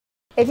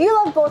If you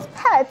love both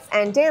pets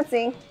and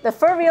dancing, the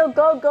FurReal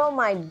GoGo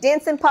My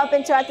Dancin Pup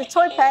Interactive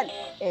Toy Pet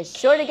is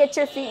sure to get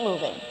your feet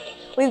moving.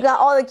 We've got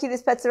all the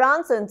cutest pets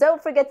around, so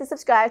don't forget to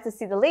subscribe to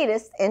see the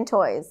latest in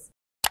toys.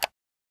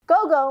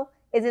 GoGo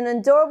is an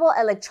adorable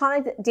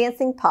electronic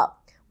dancing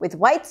pup with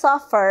white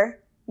soft fur,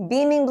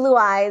 beaming blue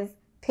eyes,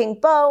 pink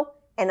bow,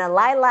 and a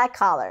lilac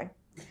collar.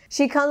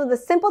 She comes with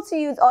a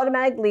simple-to-use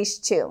automatic leash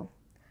too.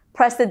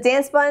 Press the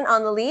dance button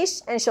on the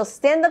leash and she'll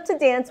stand up to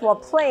dance while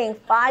playing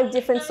 5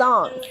 different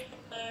songs.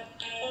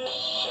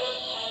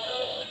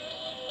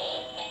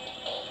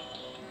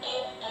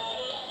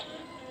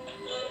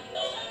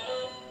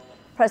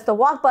 Press the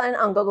walk button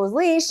on GoGo's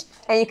leash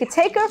and you can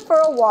take her for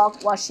a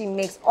walk while she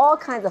makes all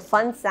kinds of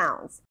fun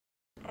sounds.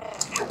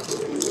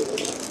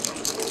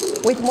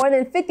 With more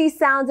than 50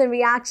 sounds and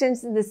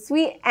reactions, the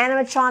sweet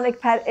animatronic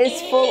pet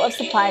is full of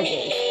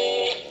surprises.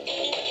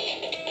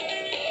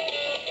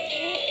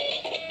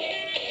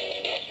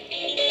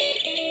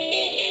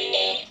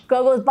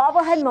 GoGo's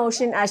bobblehead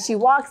motion as she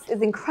walks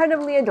is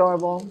incredibly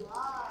adorable.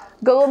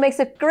 GoGo makes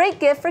a great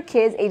gift for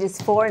kids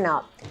ages 4 and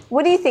up.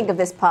 What do you think of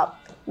this pup?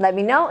 Let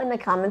me know in the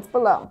comments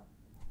below.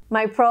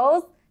 My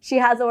pros, she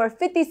has over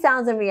 50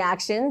 sounds and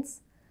reactions.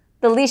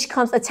 The leash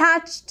comes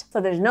attached, so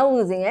there's no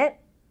losing it.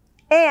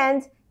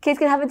 And kids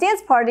can have a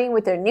dance party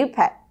with their new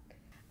pet.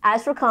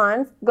 As for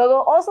cons,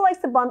 GoGo also likes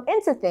to bump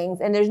into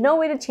things and there's no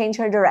way to change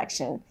her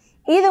direction.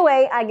 Either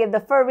way, I give the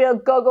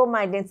FurReal GoGo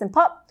My Dancin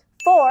Pup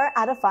 4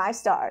 out of 5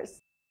 stars.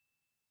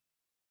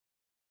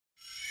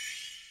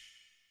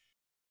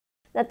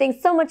 Now,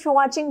 thanks so much for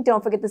watching.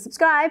 Don't forget to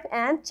subscribe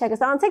and check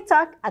us out on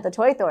TikTok at The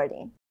Toy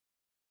Authority.